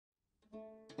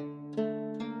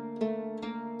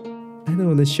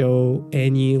don't want to show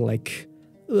any like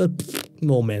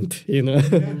moment, you know.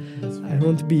 I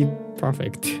want to be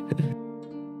perfect.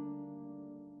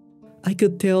 I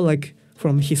could tell like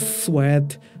from his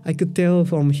sweat, I could tell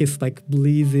from his like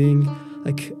breathing,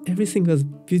 like everything was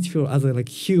beautiful as a like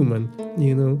human,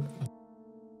 you know.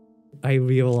 I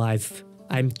realized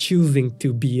I'm choosing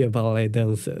to be a ballet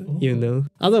dancer, you know.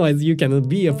 Otherwise, you cannot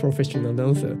be a professional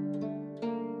dancer.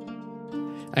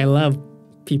 I love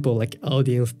people like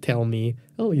audience tell me,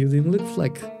 "Oh, you didn't look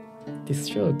like this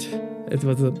short." It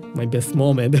was my best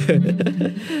moment.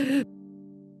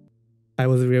 I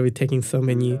was really taking so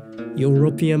many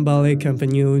European ballet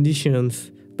company auditions,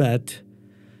 but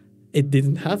it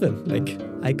didn't happen. Like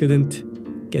I couldn't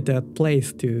get a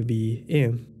place to be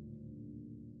in.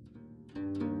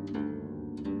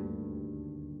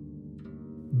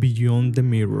 Beyond the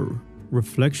mirror,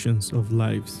 reflections of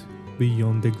lives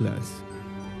beyond the glass.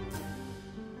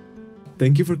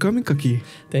 Thank you for coming, Koki.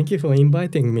 Thank you for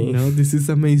inviting me. No, this is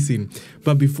amazing.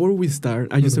 But before we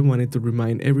start, I just wanted to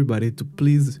remind everybody to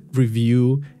please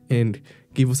review and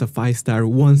give us a 5-star,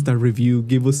 1-star review.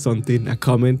 Give us something, a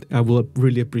comment. I will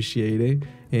really appreciate it.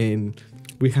 And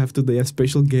we have today a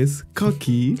special guest,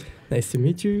 Koki. Nice to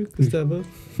meet you, Gustavo.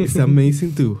 It's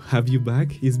amazing to have you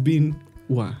back. It's been,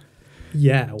 what?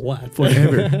 Yeah, what?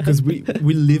 Forever. Because we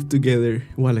lived together,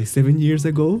 what, like 7 years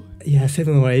ago? Yeah,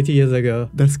 7 or 8 years ago.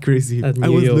 That's crazy. At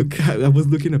New York. I was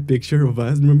looking at a picture of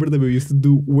us. Remember that we used to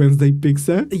do Wednesday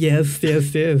pizza? Yes.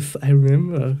 I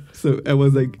remember. So I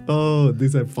was like, oh,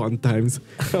 these are fun times.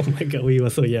 Oh my God, we were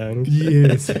so young.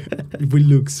 Yes. We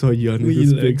look so young in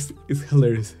these pics. It's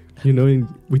hilarious. You know, and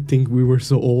we think we were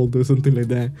so old or something like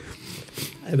that.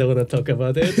 I don't want to talk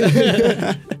about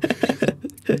it.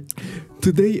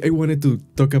 Today, I wanted to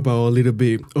talk about a little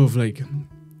bit of like,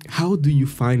 how do you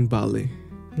find ballet?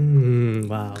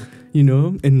 Wow. You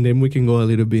know, and then we can go a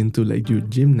little bit into like your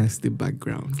gymnastic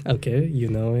background. Okay, you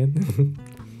know it.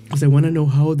 So I want to know,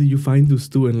 how did you find those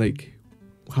two, and like,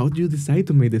 how did you decide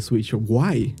to make the switch, or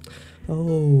why?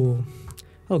 Oh,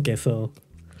 okay, so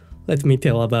let me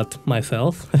tell about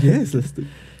myself. Yes, let's do.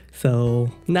 So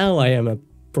now I am a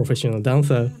professional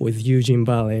dancer with Eugene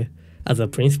Ballet as a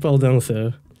principal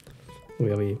dancer.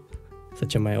 Really,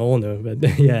 such a my honor, but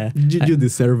yeah. You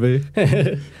deserve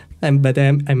it. But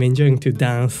I'm enjoying to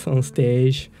dance on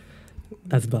stage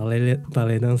as ballet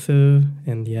dancer,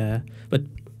 and yeah. But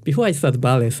before I started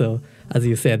ballet, so as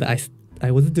you said, I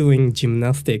was doing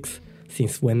gymnastics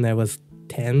since when I was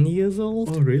 10 years old.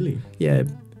 Oh, really? Yeah,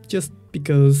 just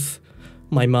because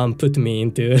my mom put me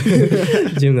into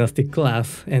gymnastic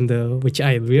class, and which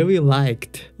I really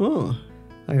liked. Oh.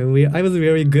 I was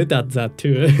very good at that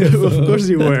too. Of course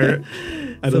you were.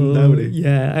 I don't doubt it.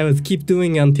 Yeah, I was keep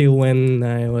doing until when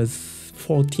I was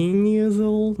 14 years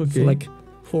old. Okay. So like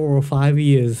 4 or 5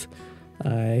 years,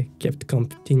 I kept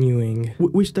continuing.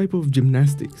 Which type of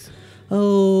gymnastics?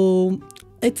 Oh,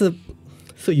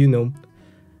 so you know,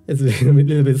 it's a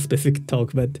little bit specific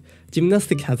talk, but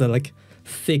gymnastics has like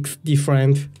 6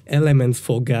 different elements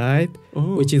for guide,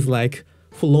 which is like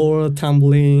floor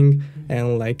tumbling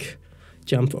and like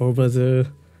jump over the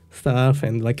stuff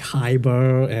and like high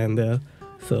bar, and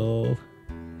so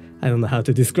I don't know how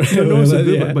to describe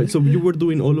it. But so you were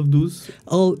doing all of those?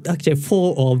 Oh, actually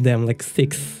 4 of them, like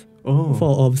 6. Oh.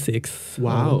 4 of 6.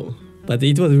 Wow. But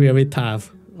it was really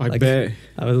tough. I bet.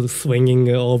 I was swinging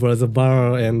over the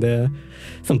bar, and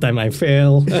sometimes I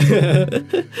fell.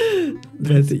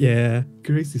 But yeah.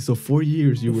 Crazy. So 4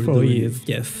 years you were 4 doing 4 years, it.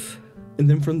 yes. And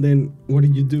then from then, what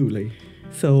did you do? Like,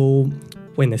 so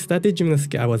when I started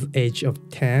gymnastics, I was age of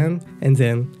 10, and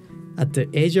then at the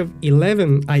age of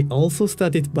 11, I also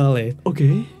started ballet.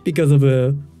 Okay. Because of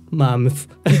moms.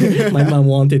 My mom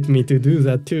wanted me to do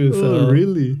that too. So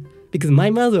really? Because my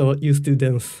mother used to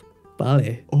dance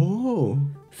ballet. Oh.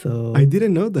 So I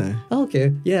didn't know that.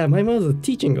 Okay. Yeah, my mother's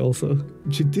teaching also.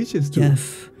 She teaches too?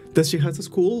 Yes. Does she have a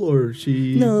school, or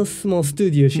she... No, small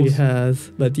studio she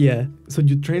has, but yeah. So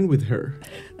you train with her?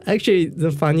 Actually, the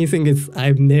funny thing is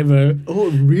I've never...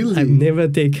 Oh, really? I've never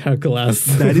taken her class.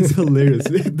 That is hilarious.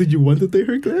 Did you want to take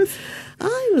her class?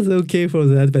 I was okay for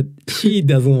that, but she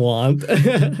doesn't want.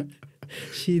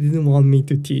 She didn't want me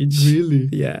to teach. Really?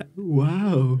 Yeah.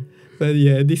 Wow. But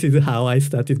yeah, this is how I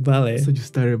started ballet. So you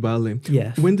started ballet.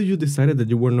 Yes. When did you decide that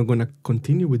you were not going to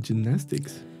continue with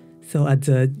gymnastics? So at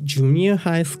the junior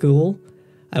high school,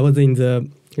 I was in the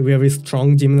very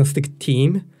strong gymnastic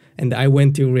team, and I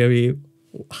went to very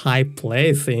high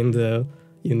place in the,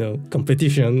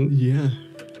 competition. Yeah.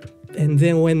 And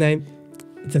then when I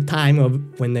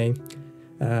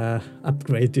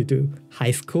upgraded to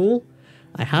high school,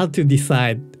 I had to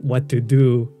decide what to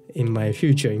do in my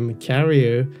future, in my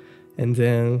career. And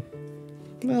then,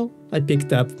 well, I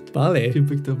picked up ballet. You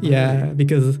picked up ballet. Yeah,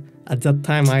 because at that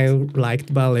time I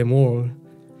liked ballet more.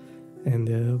 And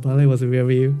ballet was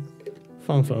very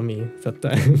fun for me that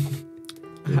time.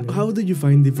 How do you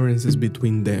find differences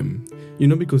between them? You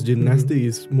know, because gymnastics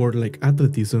is more like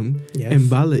athleticism, Yes. and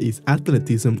ballet is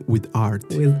athleticism with art.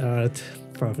 With art,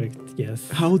 perfect, yes.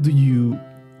 How do you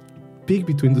pick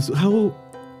between those? How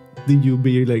did you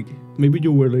be like, maybe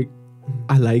you were like,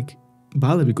 I like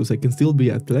ballet because I can still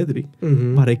be athletic,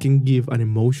 Mhm. but I can give an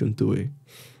emotion to it.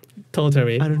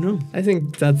 Totally. I don't know. I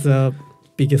think that's the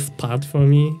biggest part for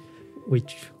me,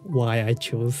 which why I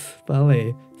chose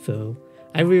ballet. So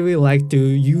I really like to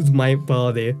use my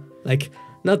body, like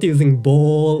not using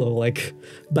ball or like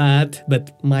bat, but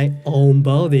my own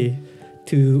body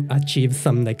to achieve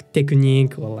some like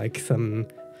technique or like some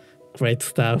great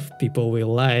stuff people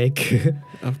will like.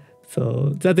 Uh,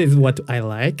 So that is what I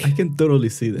like. I can totally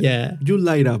see that. Yeah, You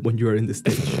light up when you are in the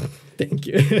stage. thank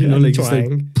you. You know, I'm like, just like,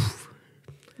 trying.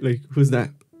 Like, who's that?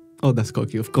 Oh, that's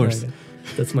Koki, of course. Yeah,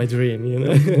 that's my dream, you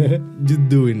know. Just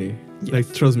doing it. Yes. Like,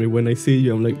 trust me, when I see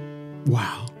you, I'm like,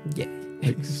 wow. Yeah.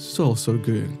 Like, so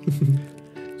good.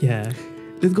 Yeah.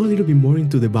 Let's go a little bit more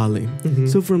into the ballet. Mhm.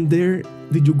 So from there,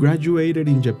 did you graduated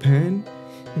in Japan?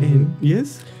 And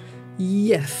yes?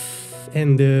 Yes,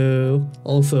 and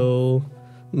also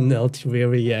not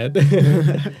really yet.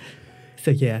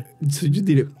 So yeah, So you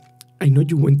did it. I know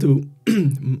you went to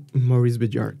Maurice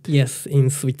Béjart. yes, in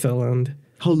Switzerland.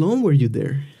 How long were you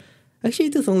there? Actually,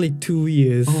 it was only 2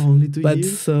 years, Oh, only 2 but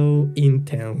years? so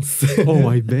intense. Oh,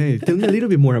 I bet. Tell me a little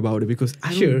bit more about it because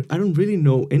Sure. I don't really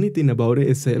know anything about it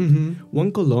except Mhm.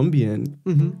 one Colombian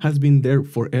Mhm. has been there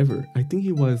forever. I think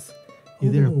he was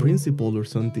either a Oh. principal or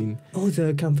something. Oh,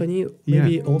 the company, Yeah.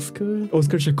 maybe Oscar?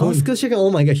 Oscar Chacon. Oscar Chaka,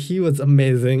 oh my god, he was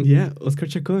amazing. Yeah, Oscar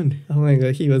Chacon. Oh my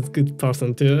god, he was good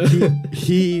person too.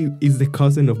 He is the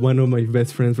cousin of one of my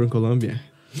best friends from Colombia.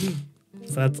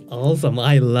 That's awesome.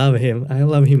 I love him. I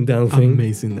love him dancing.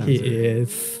 Amazing dancer. He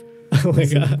is. Oh my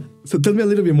god. So tell me a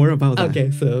little bit more about that.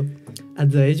 Okay, so at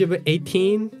the age of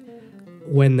 18,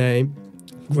 when I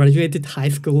graduated high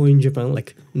school in Japan,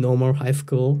 like normal high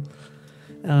school,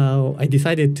 I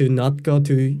decided to not go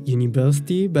to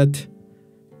university, but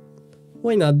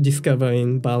why not discover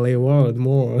in ballet world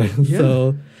more? Yeah.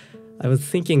 So I was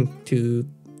thinking to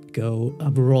go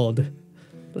abroad,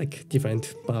 like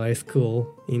different ballet school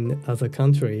in other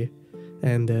country.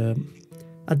 And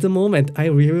at the moment, I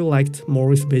really liked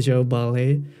Maurice Béjart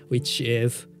ballet, which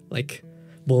is like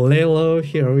Bolero,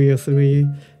 Hero 3,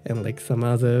 and like some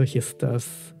other his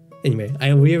stuffs. Anyway, I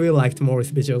really liked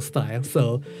Maurice Béjart style,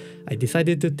 so I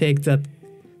decided to take that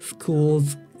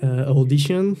school's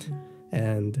audition,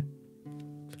 and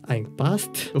I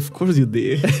passed. Of course you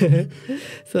did.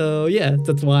 So yeah,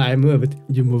 that's why I moved.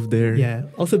 You moved there. Yeah,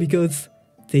 also because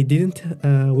they didn't,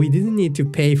 we didn't need to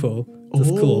pay for the Oh,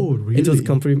 school. It was really?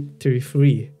 completely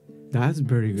free. That's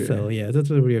very good. So yeah, that's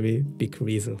a really big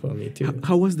reason for me too.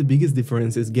 How was the biggest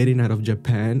differences getting out of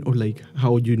Japan, or like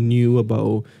how you knew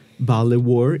about ballet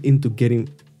war into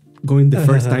going the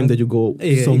first time that you go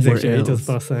Yeah, somewhere exactly. else? It was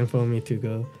first time for me to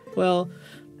go. Well,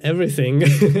 everything.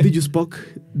 Did you speak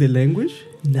the language?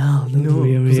 No, not Because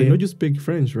really. I know you speak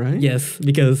French, right? Yes,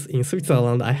 because in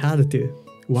Switzerland I had to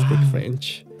Wow. speak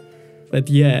French. But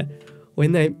yeah,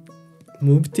 when I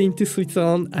moved into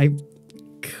Switzerland, I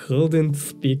couldn't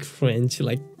speak French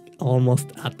like almost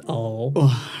at all.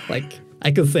 Oh, Like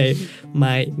I could say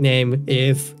my name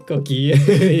is Koki,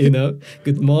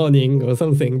 good morning or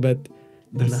something, but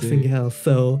That's nothing it. else.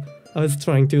 So I was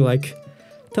trying to like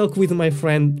talk with my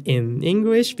friend in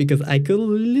English because I could a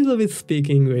little bit speak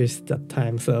English that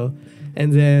time. So,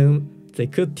 and then they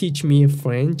could teach me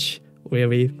French.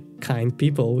 Really kind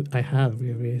people I have.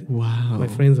 Really, wow. my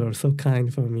friends were so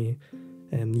kind for me,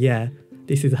 and yeah,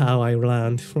 this is how I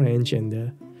learned French.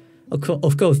 And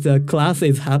of course, the class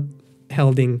is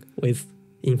held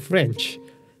in French,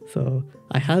 so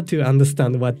I had to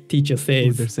understand what teacher What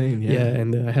says. they're saying, Yeah, yeah.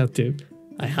 and I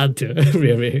had to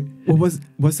really. Well,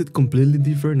 was it completely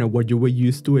different than what you were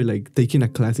used to, like taking a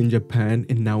class in Japan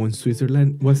and now in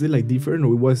Switzerland? Was it like different,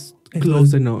 or it was It close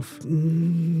was enough?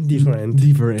 Different.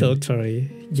 Different. Totally.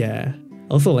 Yeah.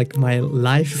 Also, like my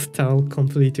lifestyle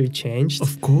completely changed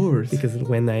Of course. because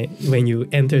when you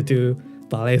enter to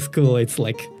ballet school, it's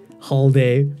like whole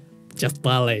day just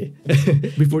ballet.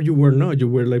 Before you were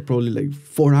like probably like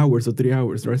 4 hours or 3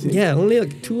 hours, right? Yeah, only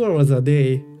like 2 hours a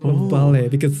day of Oh. ballet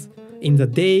because in the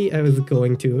day I was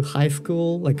going to high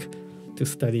school like to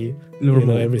study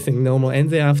Normal. everything normal, and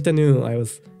the afternoon I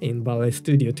was in ballet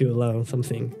studio to learn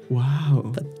something. Wow.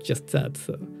 But just that.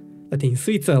 So, but in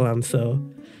Switzerland, so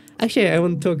actually I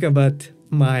want to talk about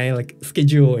my like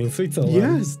schedule in Switzerland.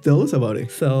 Yes, tell us about it.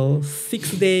 So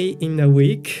 6 days in a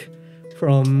week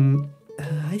from,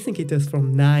 I think it is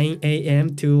from 9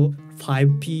 a.m. to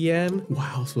 5 p.m.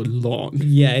 Wow, so long.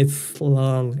 Yeah, it's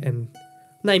long. And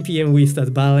 9 p.m. we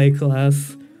start ballet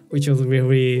class, which was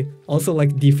really also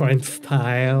like different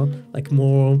style, like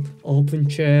more open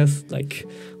chest, like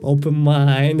open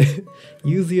mind,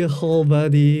 use your whole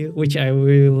body, which I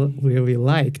really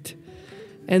liked.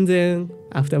 And then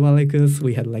after ballet class,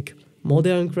 we had like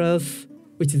modern class,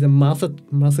 which is a Martha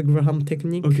Graham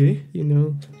technique. Okay. You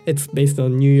know, it's based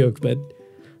on New York, but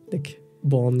like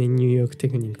born in New York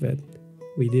technique, but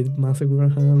we did Martha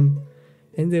Graham.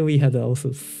 And then we had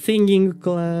also singing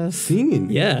class. Singing?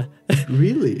 Yeah.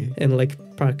 Really? And like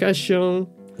percussion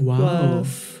Wow.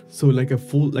 class. So like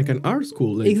like an art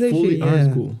school, like Exactly, fully art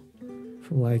yeah. school.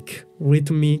 Like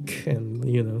rhythmic and,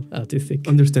 you know, artistic.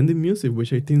 Understanding music,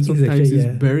 which I think sometimes Exactly, is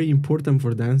yeah. very important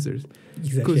for dancers.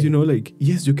 Exactly. Because, you know, like,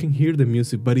 yes, you can hear the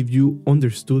music, but if you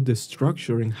understood the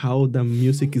structure and how the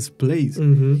music is placed,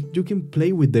 you can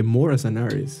play with them more as an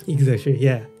artist. Exactly,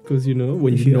 yeah. Because, you know,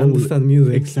 when If you you know understand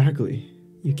music, exactly.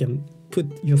 you can put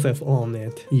yourself on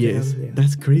it. Yes, Yeah.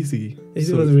 that's crazy. It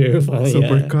So- was really fun. So yeah.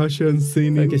 percussion,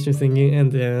 singing. Percussion singing,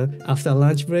 and after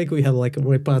lunch break we had like a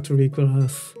repertory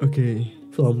class Okay.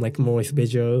 from like Maurice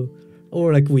Bejo,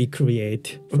 or like we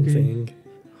create something,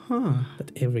 Huh.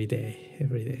 but every day.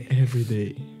 Every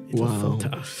day. It was Wow. so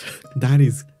tough. That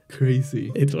is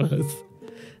crazy. It was.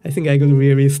 I think I got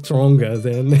really stronger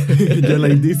then. You're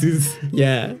like, this is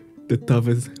Yeah. the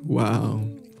toughest. Wow.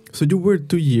 So you were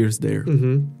 2 years there.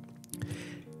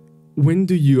 When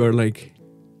do you are like,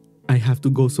 I have to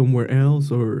go somewhere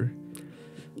else, or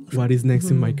what is next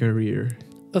in my career?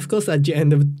 Of course, at the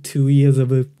end of 2 years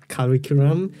of a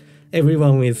curriculum,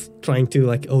 everyone is trying to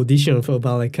like audition for a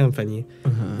ballet company.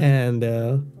 And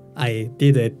I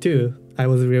did it too. I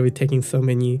was really taking so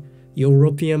many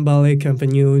European ballet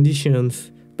company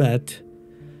auditions, but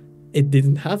it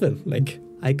didn't happen. Like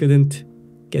I couldn't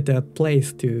get a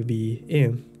place to be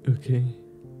in. Okay.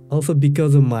 Also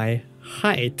because of my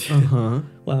height. Uh-huh.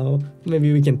 Well,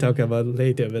 maybe we can talk about it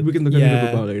later. But We can talk a little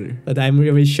bit about it later. But I'm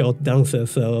really short dancer,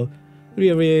 so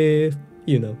really,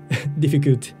 you know,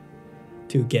 difficult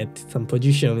to get some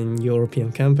position in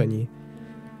European company.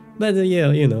 But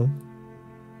yeah, you know,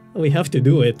 we have to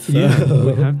do it. So Yeah,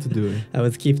 we have to do it. I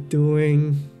was keep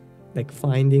doing, like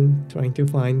trying to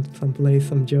find some place,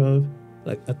 some job,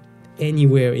 like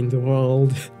anywhere in the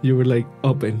world. You were like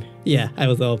open. Yeah, I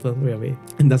was open, really.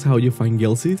 And that's how you find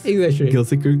Gelsey's? Exactly.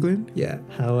 Gelsey Kirkland? Yeah,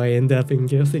 how I end up in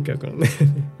Gelsey Kirkland.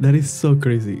 That is so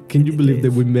crazy. Can you It believe that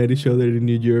is. we met each other in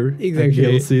New York? Exactly.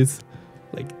 At Gelsey's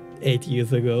 8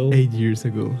 years ago. 8 years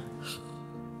ago.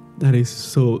 That is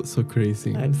so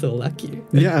crazy. I'm so lucky.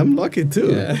 Yeah, I'm lucky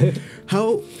too. Yeah.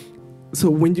 So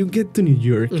when you get to New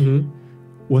York,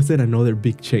 was it another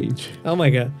big change? Oh my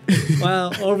god.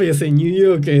 Well, obviously New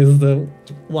York is the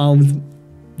one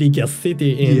biggest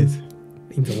city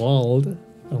in the world.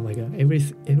 Oh my god.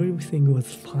 Everything was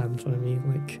fun for me.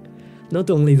 Like not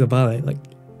only the ballet, like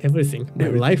everything. My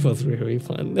Everything. life was really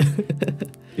fun.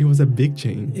 It was a big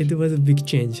change. It was a big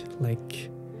change. Like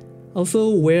also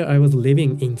where I was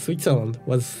living in Switzerland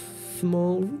was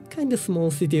kind of small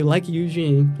city like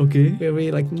Eugene. Okay.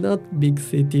 Very like not big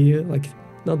city, like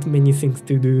not many things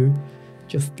to do,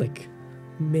 just like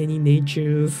many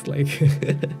natures, like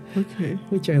Okay.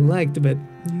 which I liked. But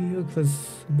New York was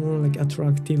more like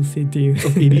attractive city.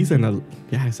 It is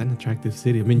it's an attractive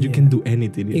city. I mean, you can Yeah. do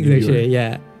anything in New Exactly, York.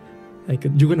 yeah. I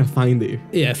could. You're gonna find it.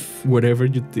 Yes, Whatever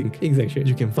you think. exactly.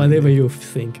 You can find Whatever it. you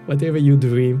think, whatever you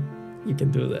dream, you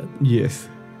can do that. Yes.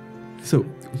 So,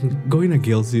 going to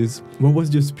Gelsey's, what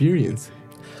was your experience?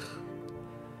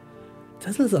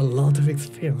 That was a lot of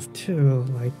experience too.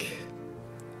 Like,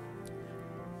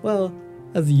 well,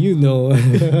 as you know,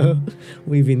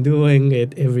 we've been doing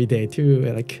it every day too.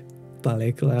 Like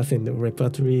ballet class and the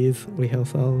repertories,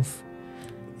 rehearsals.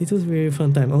 It was very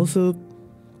fun time. Also,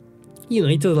 you know,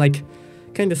 it was like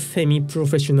kind of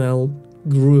semi-professional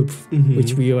group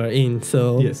which we were in.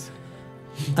 So Yes.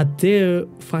 at there,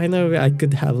 finally, I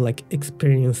could have like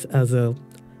experience as a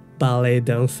ballet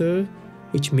dancer,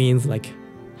 which means like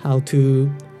how to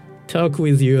talk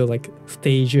with your like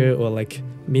stager or like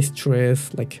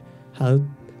mistress, like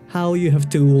how you have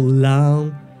to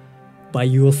learn by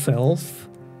yourself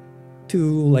to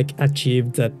like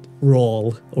achieve that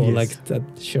role or Yes. like that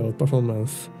show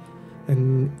performance.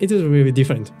 And it was really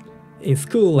different. In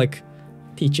school, like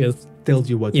teachers Tells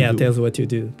you what to do. tells what you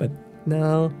do. But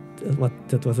now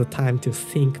that was a time to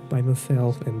think by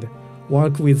myself and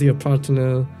work with your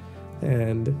partner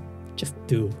and just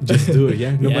do. Just do it,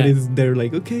 yeah. Nobody's there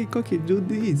like, okay, Koki, do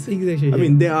this. Exactly. I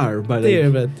mean, they are, but they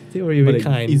are, but they were really like,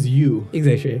 kind. it's you.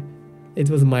 Exactly. It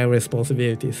was my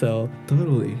responsibility. So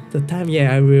Totally. the time,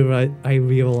 I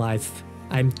realized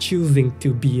I'm choosing to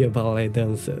be a ballet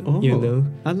dancer. Oh, you know,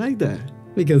 I like that.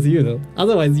 because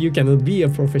otherwise you cannot be a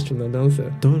professional dancer.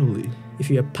 Totally. If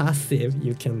you're passive,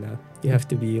 you cannot. You have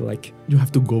to be like You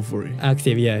have to go for it.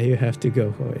 active. Yeah, you have to go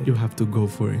for it. You have to go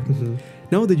for it. Mhm.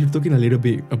 Now that you're talking a little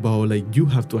bit about like you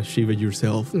have to achieve it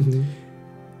yourself, Mhm.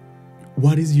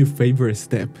 what is your favorite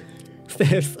step?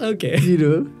 Steps. Okay. You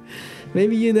know?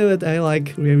 Maybe you know that I like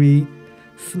really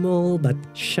small but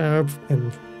sharp and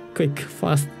quick,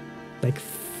 fast, like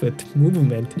foot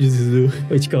movement, Just do.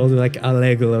 which called like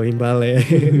allegro in ballet.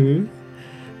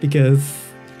 Because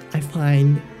I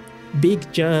find big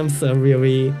jumps are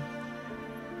really,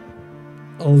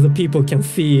 all the people can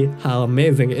see how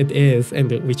amazing it is,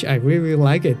 and which I really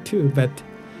like it too. But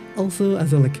also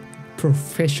as a like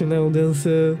professional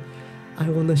dancer, I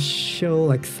wanna show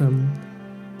like some,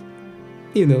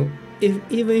 even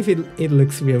if it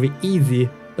looks really easy,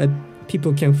 but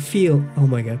people can feel, oh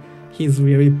my god, he's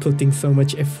really putting so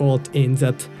much effort in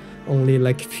that only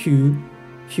like few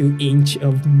inch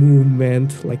of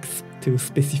movement, like to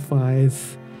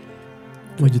specifies.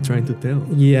 What you trying to tell?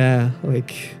 Yeah,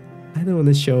 like I don't want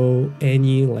to show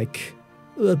any like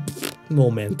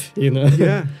moment,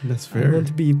 Yeah, that's I fair. want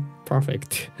to be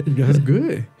perfect. That's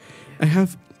good. I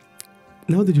have,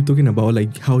 now that you're talking about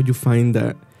like how you find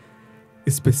that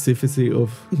specificity of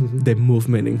Mhm. the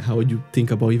movement and how you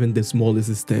think about even the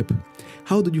smallest step,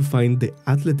 how do you find the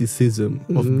athleticism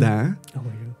of Mhm. that Oh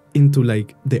my god. into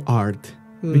like the art?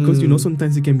 Because Mm.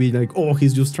 sometimes it can be like, oh,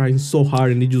 he's just trying so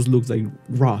hard and it just looks like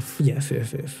rough. Yes.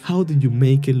 How did you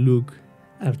make it look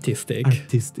Artistic.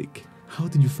 artistic? How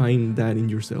did you find that in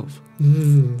yourself?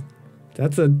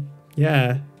 That's a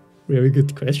really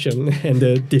good question and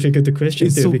a difficult question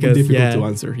It's too, so because difficult to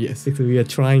answer, yes. because we are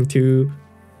trying to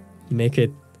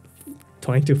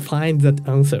find that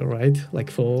answer, right? Like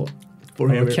for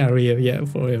our career,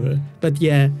 forever. But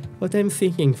what I'm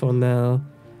thinking for now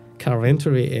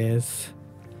currently is,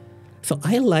 so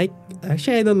I like,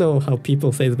 actually I don't know how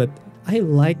people say it, but I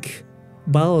like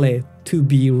ballet to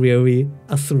be really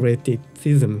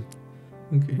athleticism,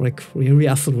 Okay. like really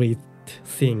athlete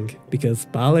thing, because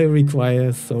ballet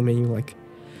requires so many like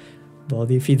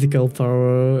body physical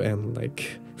power and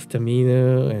like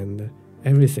stamina and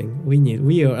everything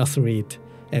we are athlete,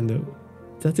 and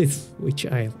that is which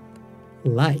I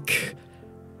like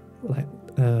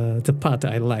the part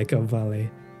I like of ballet,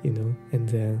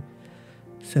 and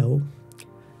so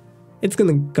it's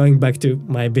going back to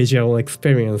my visual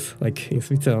experience, like in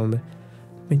Switzerland.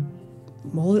 I mean,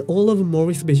 all of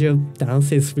Maurice visual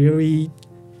dance is very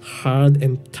hard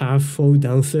and tough for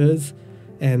dancers,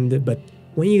 but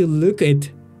when you look at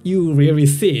it, you really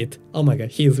see it. Oh my god,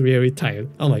 he's really tired.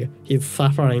 Oh my god, he's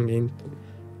suffering in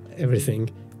everything.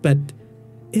 But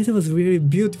it was really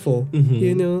beautiful.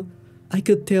 Mhm. I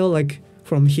could tell like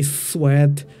from his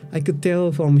sweat. I could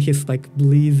tell from his like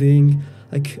breathing.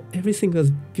 Like everything was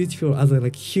beautiful as a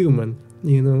like human.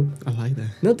 I like that.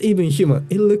 Not even human.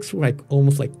 It looks like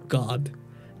almost like God.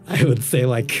 I would say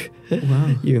like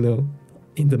Wow.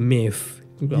 in the myth,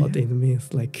 God Yeah. in the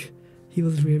myth. Like he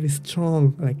was really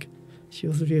strong. Like she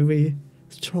was really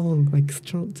strong. Like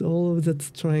strong. All of that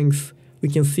strength we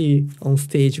can see on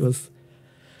stage was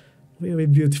really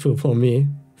beautiful for me.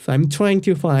 So I'm trying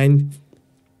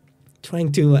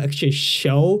to actually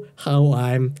show how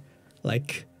I'm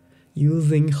like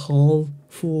using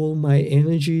full my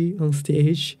energy on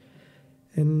stage,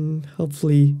 and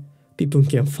hopefully people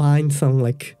can find some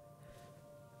like,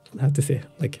 how to say,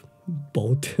 like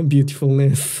both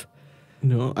beautifulness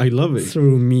No, I love it.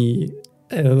 through me.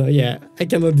 I don't know. Yeah, I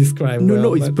cannot describe.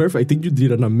 No, it's but- perfect. I think you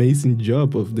did an amazing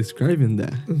job of describing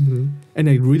that. Mhm. And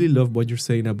I really love what you're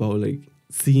saying about like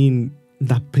seeing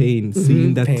that pain,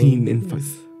 seeing that Pain, thing, and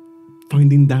yes.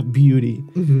 finding that beauty.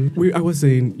 Mhm. I was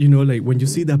saying, like when you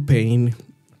see that pain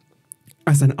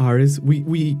as an artist,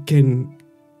 we can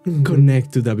Mhm.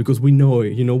 connect to that because we know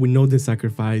it. We know the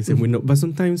sacrifice, and we know. But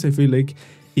sometimes I feel like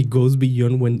it goes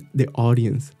beyond when the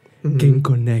audience Mhm. can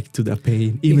connect to the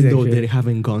pain, even though Exactly. they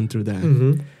haven't gone through that.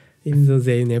 Mhm. Even though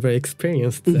they never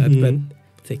experienced that, but Mhm.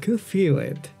 they could feel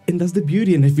it. And that's the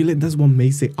beauty, and I feel like that's what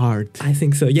makes it art. I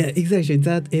think so. Yeah, exactly.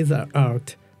 That is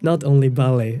art. Not only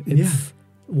ballet. It's Yeah.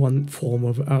 one form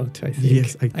of art, I think.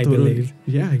 Yes, I totally. believe.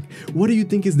 Yeah. What do you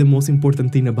think is the most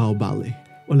important thing about ballet,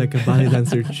 or like a ballet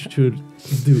dancer should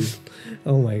do?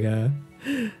 Oh my god.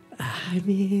 I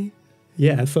mean,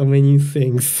 so many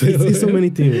things. It's so many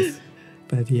things.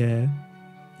 But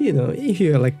if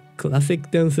you're like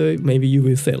classic dancer, maybe you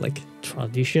will say like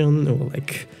tradition or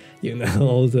like,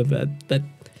 all the but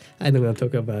I don't want to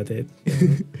talk about it.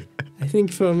 I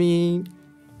think for me,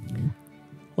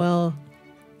 well,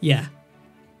 yeah,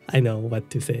 I know what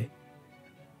to say.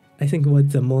 I think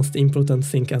what's the most important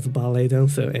thing as ballet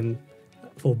dancer and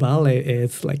for ballet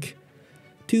is like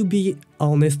to be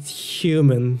honest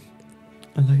human.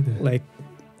 I like that. Like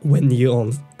when you're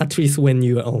on, at least when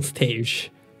you're on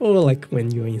stage or like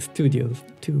when you're in studios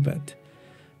too, but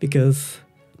because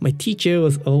my teacher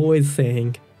was always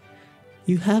saying,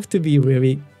 you have to be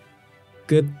really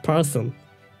good person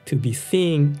to be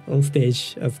seen on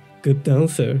stage as good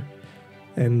dancer.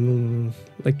 And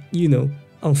like,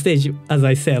 on stage, as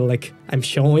I said, like I'm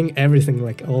showing everything,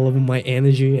 like all of my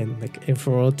energy and like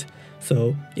effort.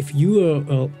 So if you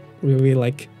are really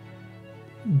like,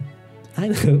 I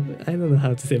don't know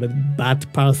how to say, but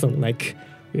bad person, like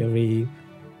really.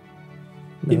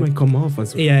 It might come off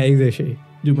as yeah, exactly.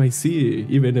 You might see it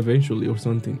even eventually or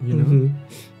something,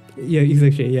 Yeah,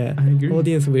 exactly. Yeah, I agree.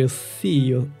 Audience will see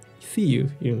you.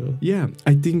 Yeah,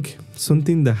 I think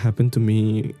something that happened to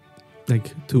me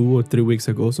like 2 or 3 weeks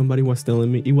ago, somebody was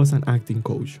telling me, it was an acting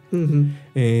coach,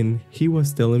 and he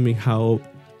was telling me how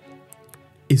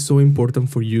it's so important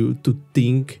for you to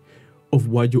think of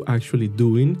what you're actually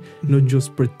doing, not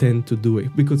just pretend to do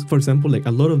it. Because, for example, like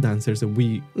a lot of dancers,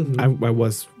 and I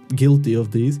was guilty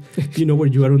of this, where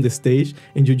you are on the stage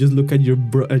and you just look at your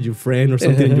friend or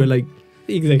something, and you're like,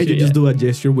 exactly, and you just do a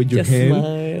gesture with your hand,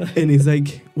 smile. And it's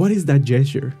like, what is that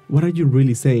gesture? What are you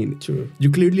really saying? True. You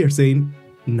clearly are saying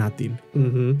nothing.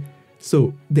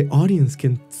 So the audience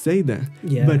can say that.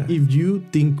 Yeah. But if you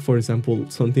think, for example,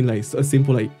 something like a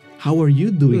simple like, how are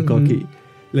you doing, Koki?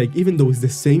 Like, even though it's the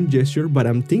same gesture, but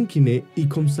I'm thinking it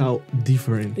comes out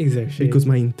different. Exactly. Because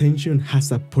my intention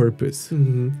has a purpose.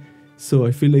 So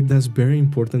I feel like that's very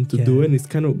important to do, and it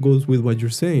kind of goes with what you're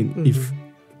saying. If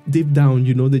deep down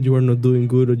you know that you are not doing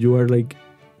good, or you are like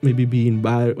maybe being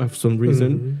bad for some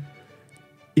reason,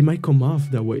 it might come off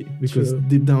that way because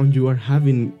deep down you are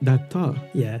having that thought.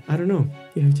 Yeah. I don't know.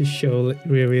 You have to show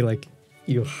really like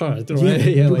your heart, right? Yeah,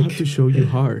 you like, have to show your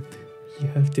heart. You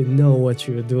have to know what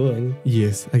you're doing.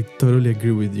 Yes, I totally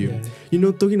agree with you.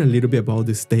 Yeah. Talking a little bit about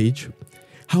the stage,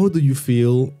 how do you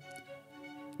feel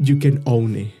you can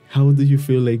own it? How do you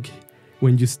feel like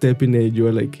when you step in it,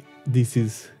 you're like, this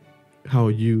is how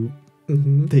you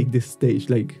take the stage?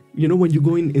 Like, when you're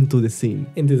going into the scene.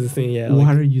 Yeah.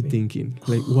 What are you thinking?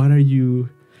 Like, what am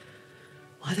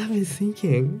I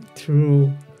thinking?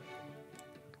 True.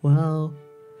 Well,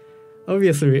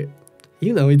 obviously,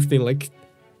 it's been like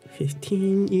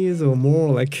 15 years or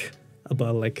more, like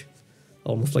about like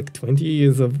almost like 20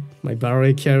 years of my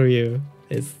ballet career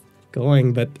is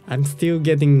going, but I'm still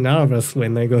getting nervous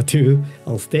when I go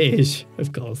on stage,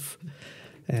 of course.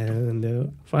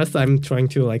 And first I'm trying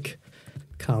to like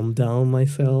calm down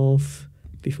myself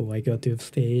before I go to the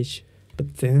stage.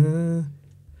 But then,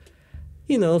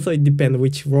 so it depends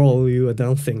which role you are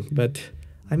dancing. But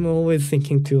I'm always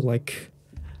thinking to like,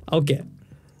 okay,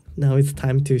 now it's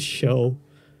time to show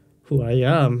who I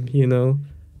am,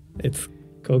 It's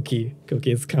Koki.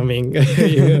 Koki is coming, I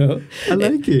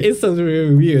like it. It sounds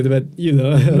really weird, but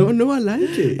No, I like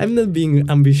it. I'm not being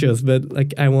ambitious, but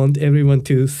like I want everyone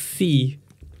to see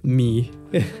me.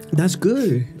 That's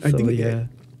good. I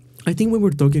think we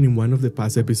were talking in one of the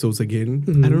past episodes again.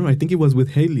 I don't know. I think it was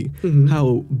with Haley.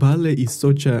 How ballet is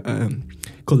such a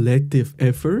collective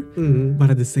effort, but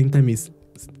at the same time it's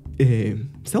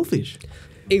selfish.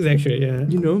 Exactly. Yeah.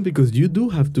 Because you do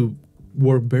have to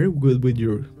work very good with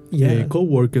your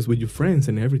co-workers, with your friends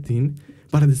and everything.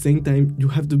 But at the same time, you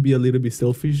have to be a little bit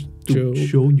selfish to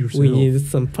show yourself. We need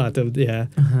some part of that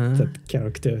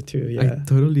character too. Yeah,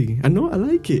 I know. I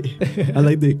like it. I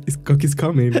like the Koki's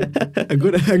coming.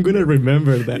 I'm gonna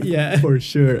remember that. Yeah, for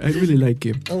sure. I really like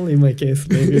it. Only in my case,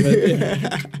 maybe. But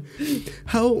yeah.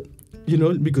 How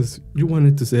because you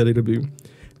wanted to say a little bit.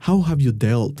 How have you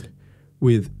dealt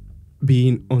with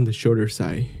being on the shorter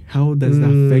side? How does that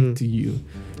affect you?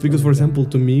 Because, for example,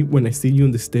 to me, when I see you on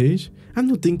the stage, I'm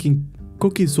not thinking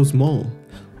Koki is so small.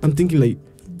 I'm thinking like,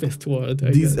 best word.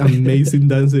 This amazing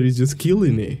dancer is just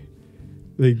killing it.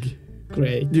 Like,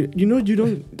 great. You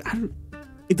don't.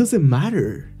 It doesn't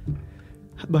matter.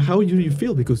 But how do you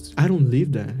feel? Because I don't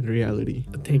live that reality.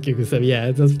 Thank you, Gustavo. Yeah,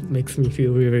 it just makes me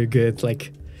feel really good.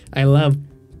 Like, I love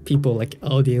people, like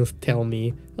audience, tell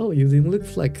me, "Oh, you didn't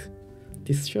look like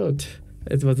this short."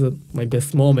 It was my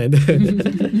best moment.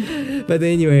 But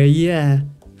anyway, yeah.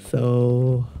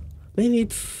 So maybe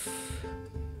it's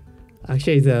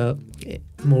actually the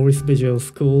Maurice Visual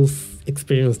School's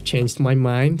experience changed my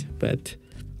mind. But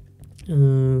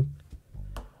I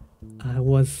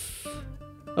was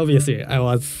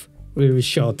really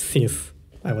short since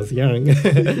I was young.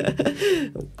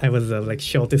 I was the like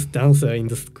shortest dancer in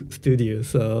the studio,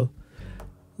 so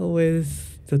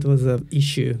always that was an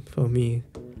issue for me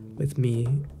with me.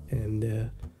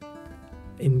 And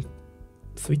in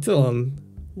Switzerland,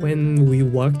 when we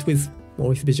worked with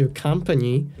more special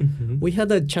company, we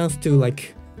had a chance to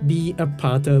like be a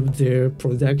part of their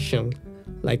production.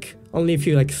 Like only if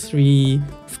you like 3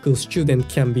 school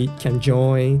students can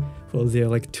join for their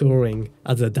like touring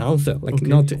as a dancer, like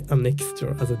not an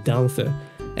extra, as a dancer.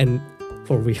 And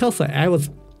for rehearsal, I was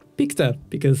picked up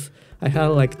because I had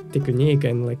like technique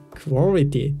and like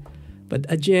quality. But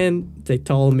at the end, they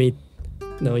told me,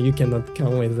 no, you cannot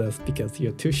come with us because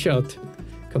you're too short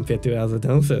compared to other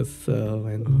dancers. So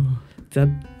that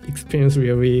experience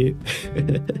really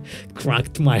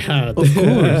cracked my heart. Of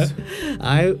course.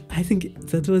 I think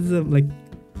that was the like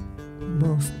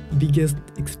most biggest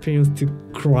experience to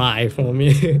cry for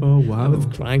me. Oh wow. I was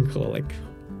crying for like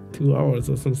 2 hours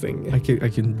or something. I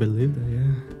can believe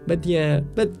that, yeah.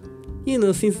 But you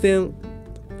know, since then,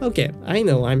 okay, I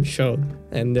know I'm short,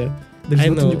 and there's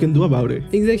nothing you can do about it.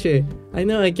 Exactly. I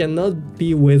know I cannot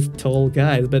be with tall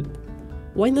guys, but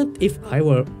why not if I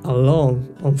were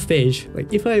alone on stage?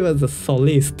 Like if I was a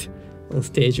solist on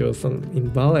stage or some in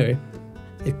ballet,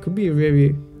 it could be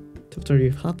really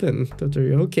totally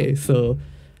okay. So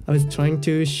I was trying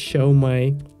to show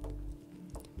my,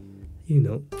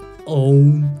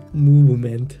 own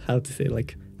movement, how to say,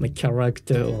 like my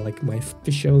character or like my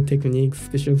special techniques,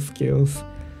 special skills,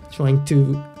 trying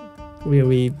to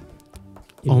really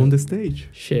on the stage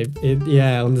shape it,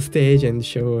 on the stage and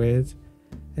show it.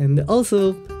 And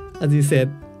also, as you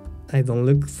said, I don't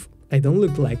look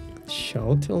like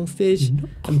short on stage. No.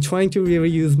 I'm trying to really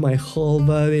use my whole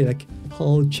body, like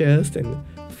whole chest, and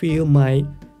feel my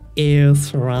air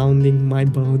surrounding my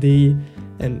body,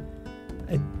 and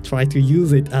I try to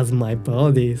use it as my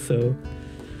body. So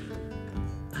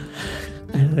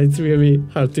it's really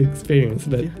hard to experience,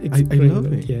 but I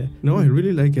love it. Yeah. No, I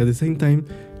really like it. At the same time,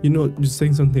 just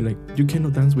saying something like, you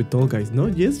cannot dance with tall guys. No,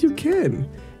 yes, you can.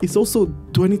 It's also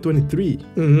 2023.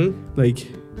 Like,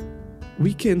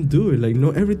 we can do it. Like,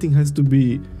 not everything has to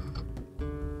be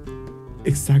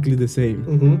exactly the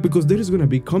same. Because there is going to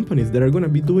be companies that are going to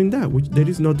be doing that, which there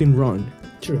is nothing wrong.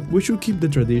 True. We should keep the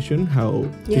tradition, how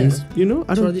things,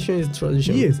 tradition is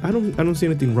tradition. Yes, I don't see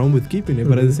anything wrong with keeping it,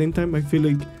 but at the same time, I feel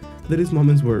like there is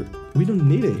moments where we don't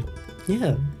need it.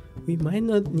 Yeah, we might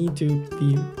not need to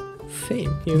be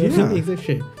same. Yeah. Exactly.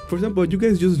 For example, you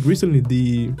guys just recently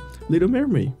the Little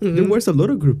Mermaid. There was a lot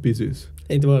of group pieces.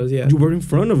 It was, yeah. You were in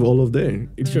front of all of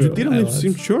them. True, You didn't even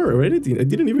seem sure or anything. I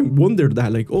didn't even wonder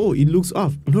that, like, oh, it looks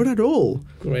off. Not at all.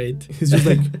 Great. It's just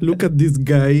like, look at this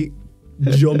guy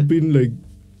jumping like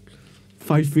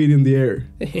 5 feet in the air.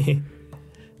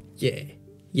 Yeah.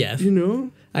 Yes.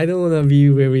 I don't want to be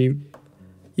very,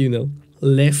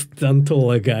 less than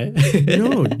taller guy.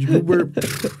 No, you were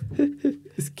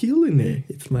killing it.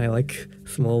 It's my like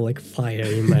small like fire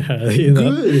in my head.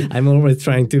 Good. I'm always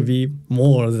trying to be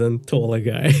more than taller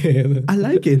guy. I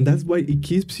like it, and that's why it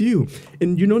keeps you.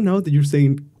 And now that you're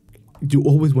saying you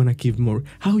always want to keep more,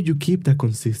 how you keep that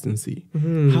consistency?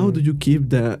 How do you keep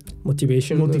that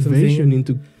motivation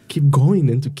into keep going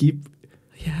and to keep?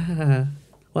 Yeah.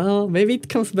 Well, maybe it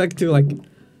comes back to like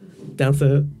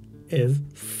dancer is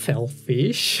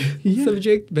selfish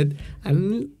subject, but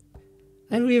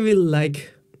I really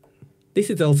like, this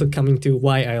is also coming to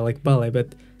why I like ballet,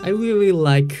 but I really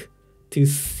like to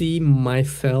see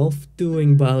myself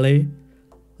doing ballet,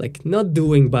 like not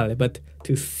doing ballet, but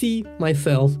to see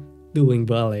myself doing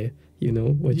ballet. You know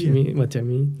what you mean? What I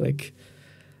mean? Like,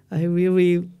 I can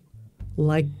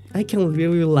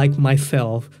really like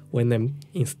myself when I'm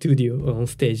in studio or on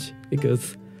stage,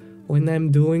 because when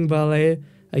I'm doing ballet,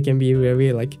 I can be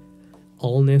very like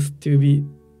honest to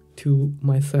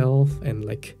myself and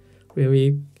like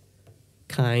very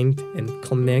kind and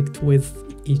connect with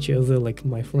each other, like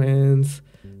my friends,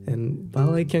 and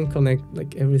ballet can connect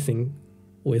like everything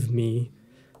with me.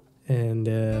 And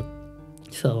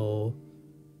so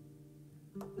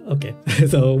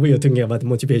we are talking about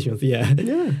motivations.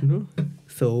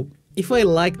 So if I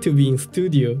like to be in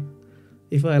studio,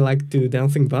 if I like to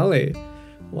dancing ballet,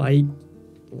 why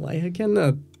I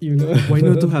cannot, Why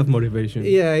not to have motivation?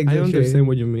 Yeah, exactly. I understand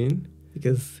what you mean.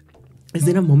 Because is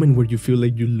there a moment where you feel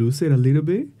like you lose it a little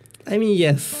bit? I mean,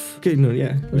 yes. Okay, no,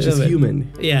 yeah. Which is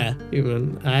human. Yeah,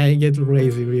 human. I get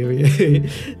lazy really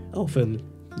often.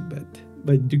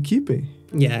 But you keep it.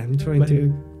 Yeah, I'm trying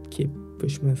to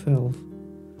push myself.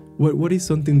 What is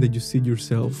something that you see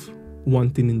yourself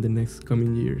wanting in the next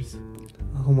coming years?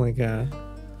 Oh my god.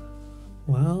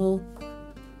 Well,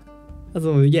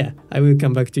 so yeah, I will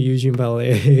come back to Eugene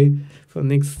Ballet for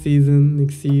next season,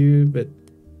 next year. But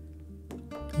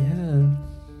yeah,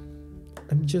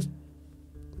 I'm just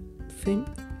same.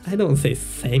 I don't say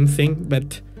same thing,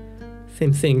 but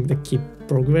same thing. That keep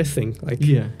progressing. Like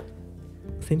Yeah.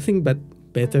 same thing, but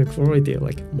better quality.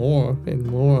 Like more and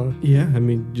more. Yeah, I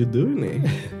mean, you're doing it.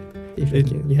 If I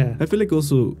can, yeah. I feel like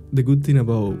also the good thing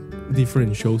about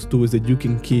different shows too is that you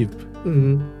can keep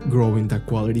growing that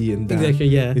quality and that Exactly.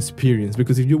 Yeah. experience.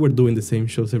 Because if you were doing the same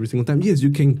shows every single time, yes, you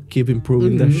can keep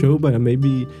improving that show, but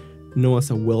maybe not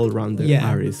as a well-rounded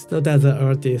artist. Not as an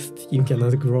artist, you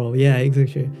cannot grow. Yeah,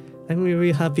 exactly. I'm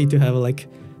really happy to have like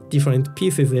different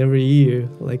pieces every year.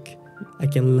 Like I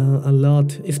can learn a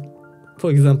lot. For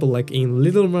example, like in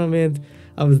Little Mermaid,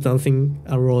 I was dancing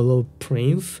a role of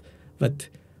prince, but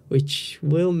which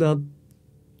will not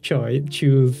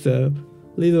choose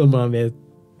Little Mermaid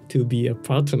to be a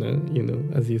partner,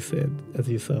 as you said, as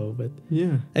you saw. But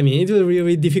yeah, I mean, it was a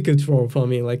really difficult role for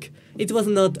me. Like it was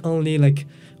not only like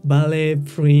ballet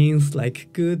prince, like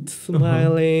good,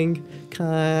 smiling,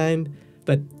 kind,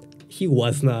 but he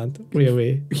was not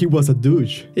really. He was a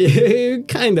douche.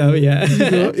 Kind of, yeah.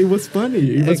 It was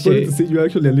funny. It was funny to see you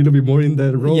actually a little bit more in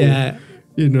that role. Yeah.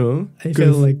 I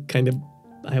felt like kind of,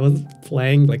 I was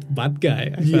playing like bad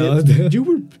guy. I felt.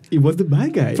 It was the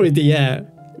bad guy. Pretty, yeah.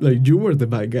 Like you were the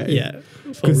bad guy. Yeah.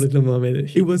 For a little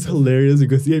moment. It was hilarious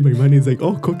because my mind is like,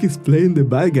 oh, Koki's playing the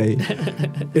bad guy.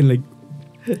 And like,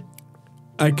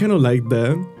 I kind of like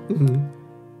that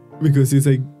because it's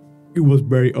like, it was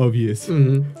very obvious.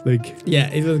 Like, yeah,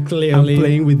 it was clearly. I'm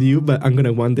playing with you, but I'm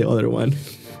gonna want the other one.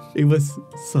 It was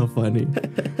so funny.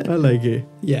 I like it.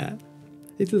 Yeah,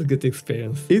 it was a good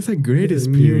experience. It's a great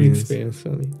experience. New experience for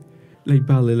me. Like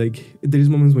ballet, like there is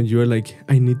moments when you are like,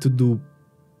 I need to do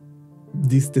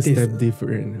this step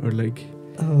different, or like,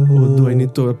 oh, do I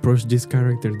need to approach this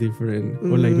character different,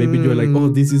 or like maybe you're like, oh,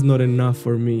 this is not enough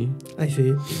for me. I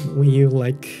see. When you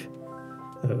like.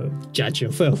 Judge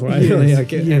yourself, right?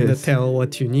 Yes, and tell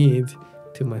what you need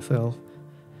to myself.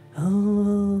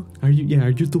 Oh, are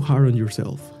you too hard on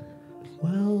yourself?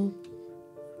 Well,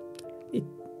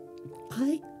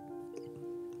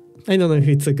 I don't know if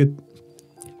it's a good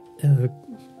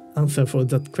answer for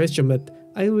that question, but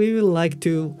I really like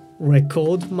to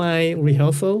record my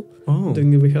rehearsal,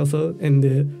 doing the rehearsal, and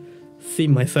see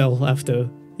myself after,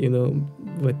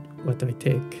 what I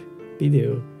take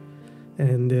video,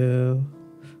 and.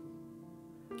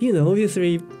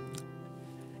 Obviously,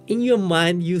 in your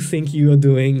mind, you think you are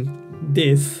doing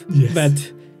this. Yes.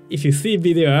 But if you see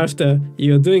video after,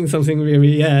 you're doing something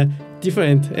really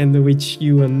different and which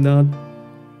you are not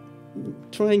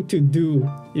trying to do,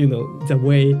 the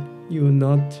way you are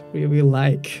not really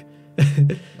like.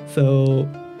 So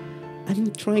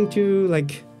I'm trying to,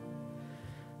 like,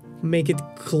 make it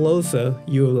closer,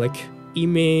 your, like,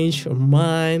 image or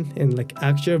mind and, like,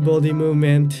 actual body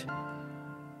movement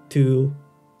to...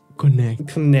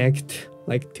 connect,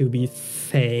 like to be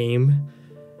same,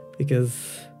 because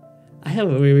I have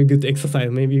a very good exercise.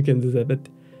 Maybe you can do that. But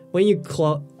when you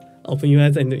open your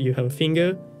eyes and you have a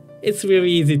finger, it's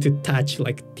really easy to touch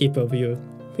like tip of your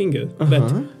finger. But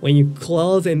when you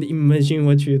close and imagine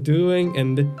what you're doing,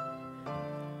 and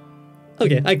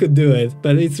I could do it,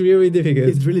 but it's really difficult.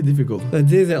 It's really difficult. But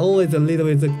there's always a little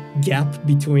bit of gap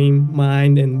between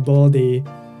mind and body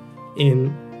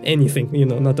in anything,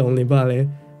 not only ballet.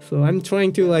 So I'm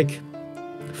trying to like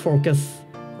focus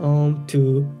on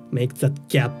to make that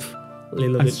gap a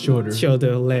little bit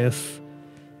shorter, less.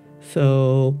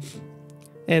 So,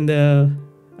 and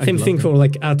same thing for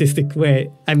like artistic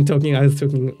way. I was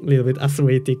talking a little bit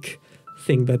athletic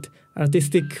thing, but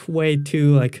artistic way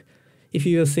too. Like if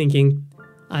you are thinking,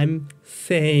 I'm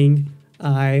saying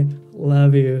I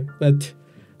love you, but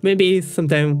maybe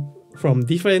sometimes from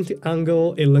different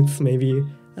angle it looks maybe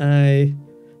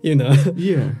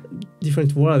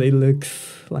different word it looks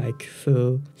like.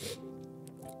 So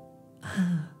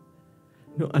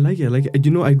no, I like it.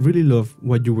 I really love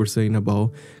what you were saying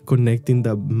about connecting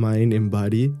the mind and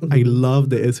body. I love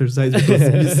the exercise because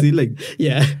you see, like,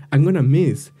 I'm gonna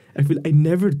miss. I feel I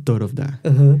never thought of that.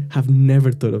 Have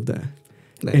never thought of that.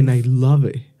 Nice. And I love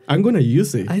it. I'm gonna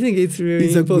use it. I think it's really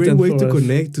it's important. It's a great way to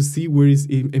connect, to see where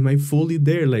am I fully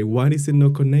there? Like, what is it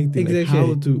not connecting? Exactly. Like,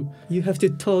 how to? You have to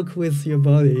talk with your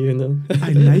body.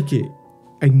 I like it.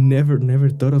 I never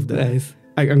thought of that. Nice.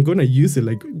 I'm gonna use it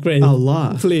like great. A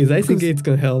lot. Please, I think it's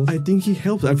gonna help. I think it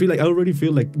helps. I feel like I already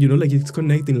feel like like it's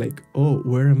connecting. Like, oh,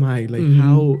 where am I? Like,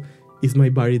 how is my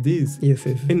body this? Yes.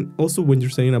 And also when you're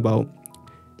saying about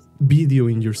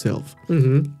videoing yourself,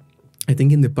 I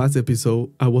think in the past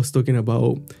episode, I was talking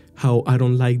about how I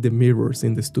don't like the mirrors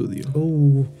in the studio.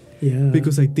 Oh, yeah.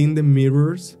 Because I think the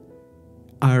mirrors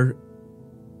are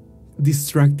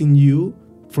distracting you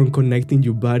from connecting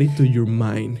your body to your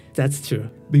mind. That's true.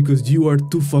 Because you are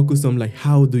too focused on like,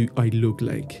 how do I look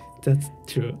like? That's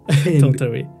true. And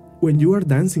Totally. when you are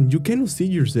dancing, you cannot see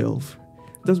yourself.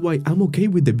 That's why I'm okay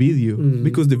with the video,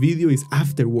 because the video is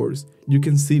afterwards. You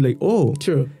can see like, oh,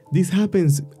 True. this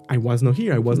happens. I was not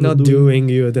here. I was Not doing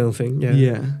your dancing. Yeah.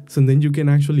 Yeah. So then you can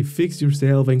actually fix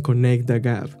yourself and connect the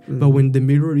gap. But when the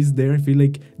mirror is there, I feel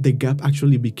like the gap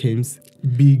actually becomes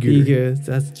bigger. Bigger.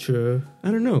 That's true.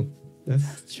 I don't know.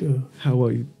 That's True. how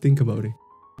I think about it.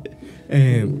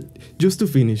 Just to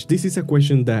finish, this is a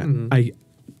question that I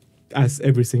ask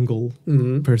every single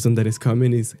person that is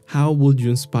coming is, how would you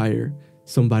inspire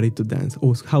somebody to dance?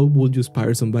 Or how would you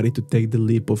inspire somebody to take the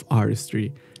leap of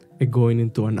artistry and going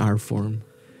into an art form?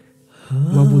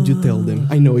 What would you tell them?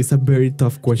 I know it's a very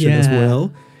tough question as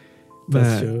well.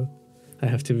 That's true. I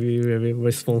have to be very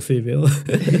responsible.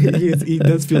 Yes, it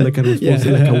does feel like a responsibility,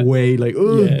 like a way, like,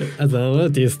 oh. Yeah, as an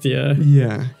artist, yeah.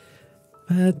 Yeah.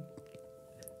 But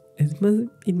it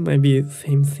might be the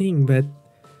same thing, but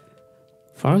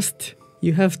first,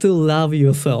 you have to love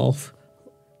yourself.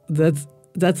 That's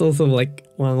also like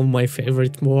one of my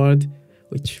favorite words,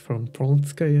 which from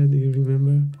Polonskaya, do you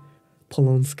remember?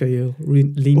 Polonskaya,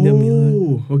 Linda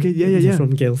Miller. Oh, okay, yeah.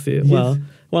 From Kelsey. Yes. Well,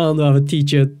 one of our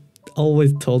teachers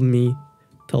always told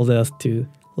us to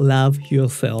love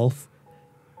yourself.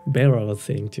 Vera was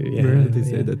saying too. Yeah, they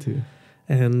said that too.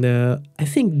 And I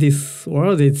think this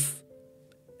word is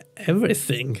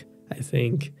everything, I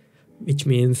think, which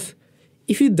means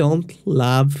if you don't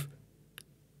love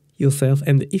yourself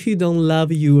and if you don't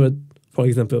love your, for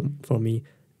example, for me,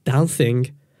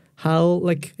 dancing, how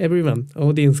like everyone,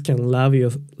 audience can love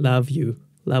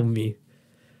me.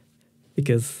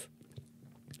 Because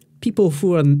people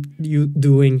who are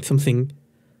doing something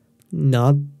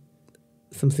not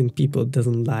something people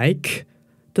doesn't like,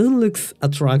 doesn't look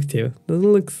attractive,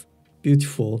 doesn't look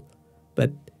beautiful.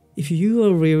 But if you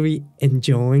are really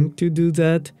enjoying to do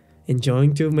that,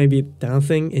 enjoying to maybe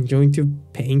dancing, enjoying to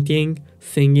painting,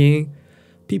 singing,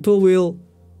 people will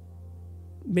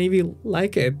maybe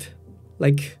like it.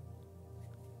 Like,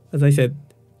 as I said,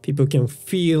 people can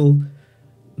feel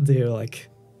their like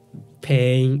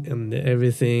pain and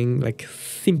everything, like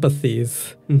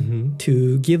sympathies.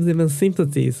 To give them a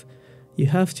sympathies, you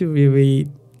have to really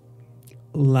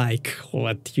like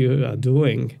what you are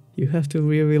doing. You have to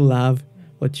really love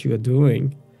what you are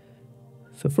doing.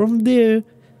 So from there,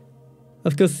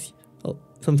 of course,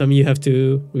 sometimes you have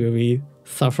to really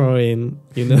suffer in,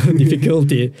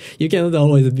 difficulty. You cannot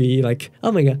always be like,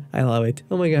 oh my God, I love it.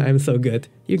 Oh my God, I'm so good.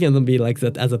 You cannot be like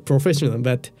that as a professional.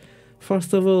 But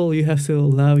first of all, you have to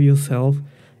love yourself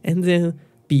and then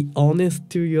be honest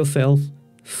to yourself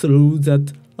through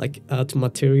that like art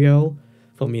material,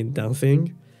 for me,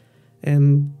 dancing.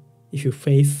 And if you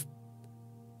face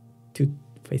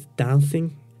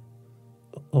dancing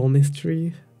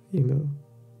honestly,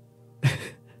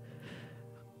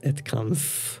 it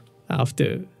comes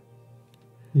after.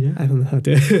 Yeah. I don't know how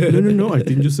to. No. I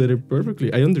think you said it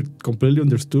perfectly. I completely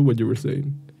understood what you were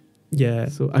saying. Yeah.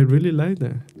 So I really like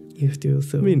that. You do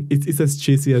so. I mean, it's as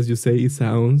cheesy as you say it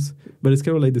sounds, but it's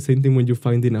kind of like the same thing when you're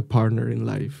finding a partner in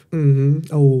life.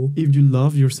 Oh. If you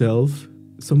love yourself,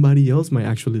 somebody else might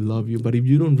actually love you. But if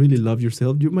you don't really love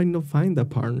yourself, you might not find a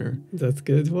partner. That's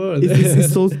good word.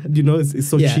 It's so, it's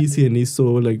so cheesy and it's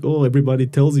so like, oh, everybody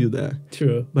tells you that.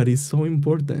 True. But it's so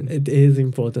important. It is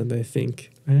important, I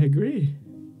think. I agree.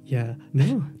 Yeah.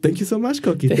 No. Thank you so much,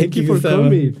 Koki. Thank you for Gustavo.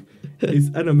 coming.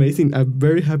 It's an amazing. I'm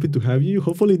very happy to have you.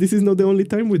 Hopefully, this is not the only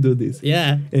time we do this.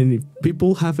 Yeah. And if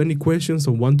people have any questions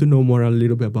or want to know more a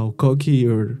little bit about Koki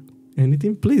or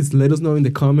anything, please let us know in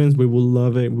the comments. We will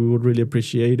love it. We would really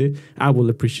appreciate it. I will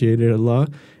appreciate it a lot.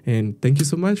 And thank you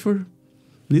so much for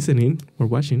listening or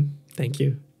watching. Thank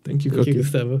you. Thank you, Thank Koki. you,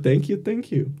 Gustavo. Thank you.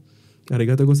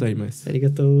 Arigato gozaimasu.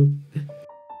 Arigato.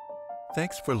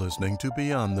 Thanks for listening to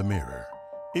Beyond the Mirror.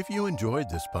 If you enjoyed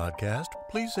this podcast,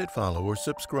 please hit follow or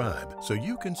subscribe so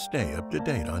you can stay up to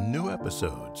date on new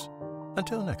episodes.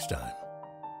 Until next time.